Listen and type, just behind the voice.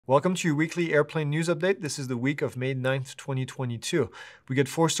Welcome to your weekly airplane news update. This is the week of May 9th, 2022. We get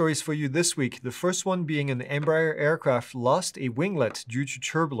 4 stories for you this week. The first one being an Embraer aircraft lost a winglet due to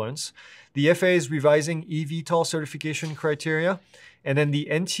turbulence. The FAA is revising eVTOL certification criteria. And then the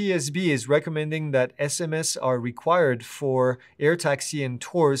NTSB is recommending that SMS are required for AirTaxi and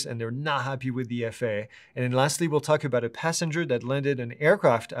tours, and they're not happy with the FAA. And then lastly, we'll talk about a passenger that landed an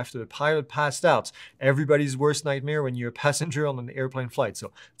aircraft after the pilot passed out. Everybody's worst nightmare when you're a passenger on an airplane flight.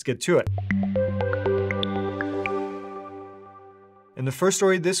 So let's get to it. And the first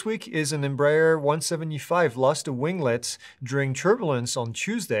story this week is an Embraer E175 lost a winglet during turbulence on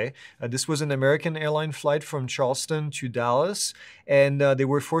Tuesday. This was an American Airlines flight from Charleston to Dallas, and they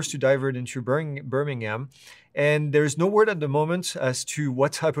were forced to divert into Birmingham. And there's no word at the moment as to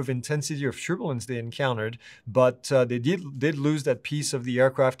what type of intensity of turbulence they encountered, but they did lose that piece of the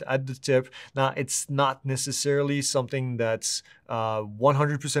aircraft at the tip. Now, it's not necessarily something that's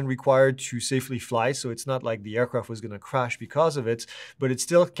 100% required to safely fly, so it's not like the aircraft was going to crash because of it, but it's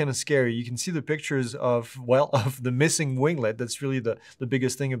still kind of scary. You can see the pictures of the missing winglet. That's really the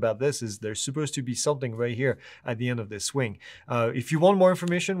biggest thing about this, is there's supposed to be something right here at the end of this wing. If you want more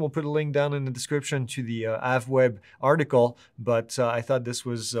information, we'll put a link down in the description to the AvWeb article, but I thought this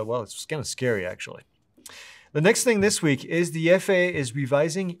was, it's kind of scary actually. The next thing this week is the FAA is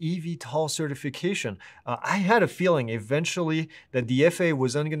revising eVTOL certification. I had a feeling eventually that the FAA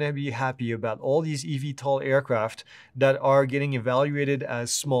wasn't going to be happy about all these eVTOL aircraft that are getting evaluated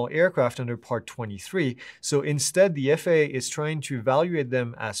as small aircraft under Part 23. So instead, the FAA is trying to evaluate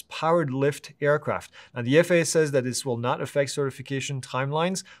them as powered lift aircraft. Now, the FAA says that this will not affect certification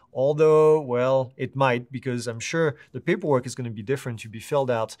timelines, although, well, it might, because I'm sure the paperwork is going to be different to be filled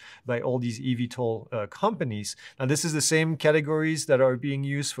out by all these eVTOL companies. Now, this is the same categories that are being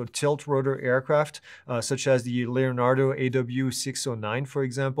used for tilt-rotor aircraft, such as the Leonardo AW609, for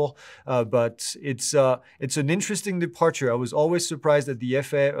example. But it's an interesting departure. I was always surprised that the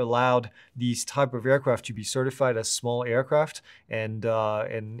FAA allowed these type of aircraft to be certified as small aircraft, and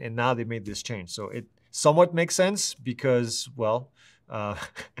now they made this change. So it somewhat makes sense because, well,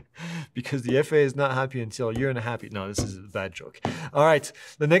 because the FAA is not happy until you're not happy. No, this is a bad joke. All right,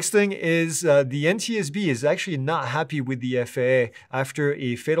 the next thing is the NTSB is actually not happy with the FAA after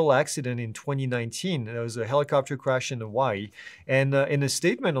a fatal accident in 2019. There was a helicopter crash in Hawaii. And in a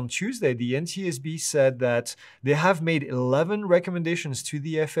statement on Tuesday, the NTSB said that they have made 11 recommendations to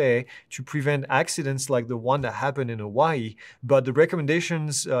the FAA to prevent accidents like the one that happened in Hawaii. But the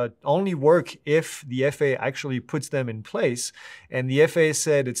recommendations only work if the FAA actually puts them in place. And the FAA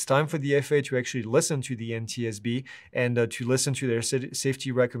said it's time for the FAA to actually listen to the NTSB and to listen to their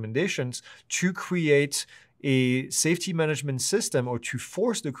safety recommendations to create a safety management system, or to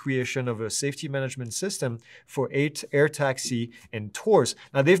force the creation of a safety management system for AirTaxi and tours.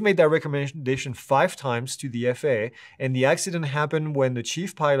 Now, they've made that recommendation 5 times to the FAA, and the accident happened when the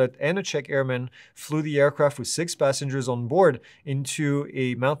chief pilot and a check airman flew the aircraft with 6 passengers on board into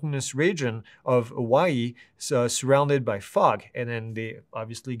a mountainous region of Hawaii, surrounded by fog, and then they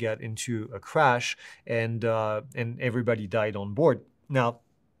obviously got into a crash, and everybody died on board. Now,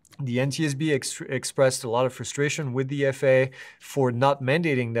 the NTSB expressed a lot of frustration with the FAA for not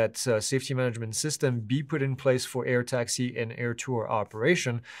mandating that safety management system be put in place for AirTaxi and air tour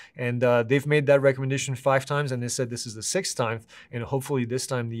operation. And they've made that recommendation 5 times, and they said this is the 6th time, and hopefully this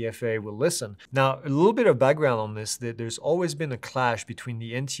time the FAA will listen. Now, a little bit of background on this, that there's always been a clash between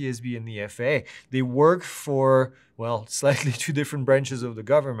the NTSB and the FAA. They work for, well, slightly 2 different branches of the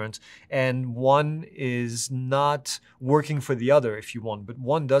government, and one is not working for the other, if you want, but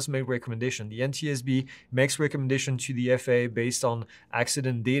one does make recommendation. The NTSB makes recommendation to the FAA based on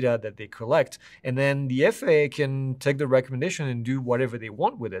accident data that they collect, and then the FAA can take the recommendation and do whatever they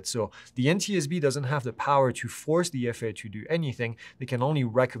want with it. So the NTSB doesn't have the power to force the FAA to do anything. They can only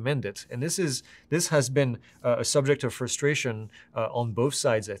recommend it, and this has been a subject of frustration on both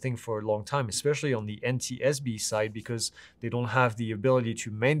sides, I think, for a long time, especially on the NTSB side, because they don't have the ability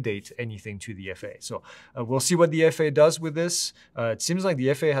to mandate anything to the FAA. So we'll see what the FAA does with this. It seems like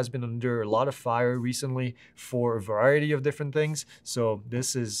the FAA has been under a lot of fire recently for a variety of different things. So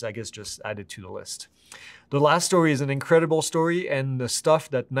this is, I guess, just added to the list. The last story is an incredible story, and the stuff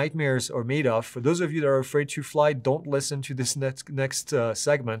that nightmares are made of. For those of you that are afraid to fly, don't listen to this next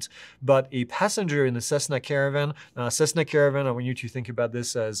segment. But a passenger in a Cessna Caravan, Cessna Caravan, I want you to think about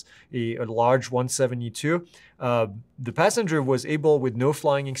this as a large 172. The passenger was able, with no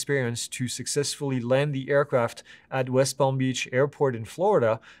flying experience, to successfully land the aircraft at West Palm Beach Airport in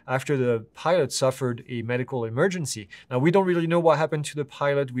Florida after the pilot suffered a medical emergency. Now, we don't really know what happened to the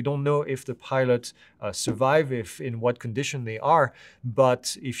pilot. We don't know if the pilot survived survive, in what condition they are.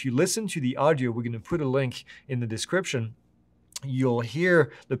 But if you listen to the audio, we're going to put a link in the description. You'll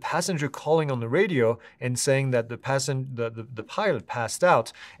hear the passenger calling on the radio and saying that the pilot passed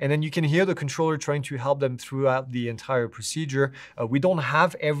out. And then you can hear the controller trying to help them throughout the entire procedure. We don't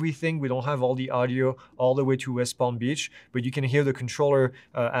have everything. We don't have all the audio all the way to West Palm Beach, but you can hear the controller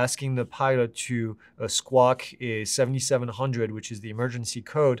asking the pilot to squawk a 7700, which is the emergency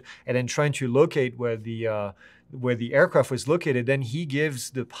code, and then trying to locate where the aircraft was located. Then he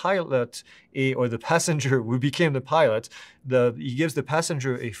gives the pilot or the passenger who became the pilot, he gives the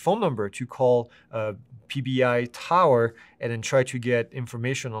passenger a phone number to call PBI tower and then try to get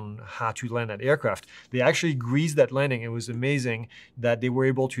information on how to land that aircraft. They actually greased that landing. It was amazing that they were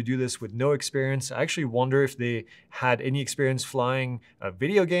able to do this with no experience. I actually wonder if they had any experience flying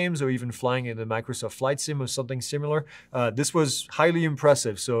video games or even flying in the Microsoft Flight Sim or something similar. This was highly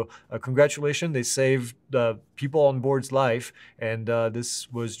impressive. So congratulations, they saved the people on board's life, and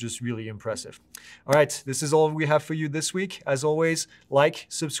this was just really impressive. All right, this is all we have for you this week. As always, like,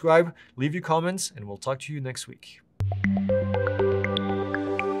 subscribe, leave your comments, and we'll talk to you next week.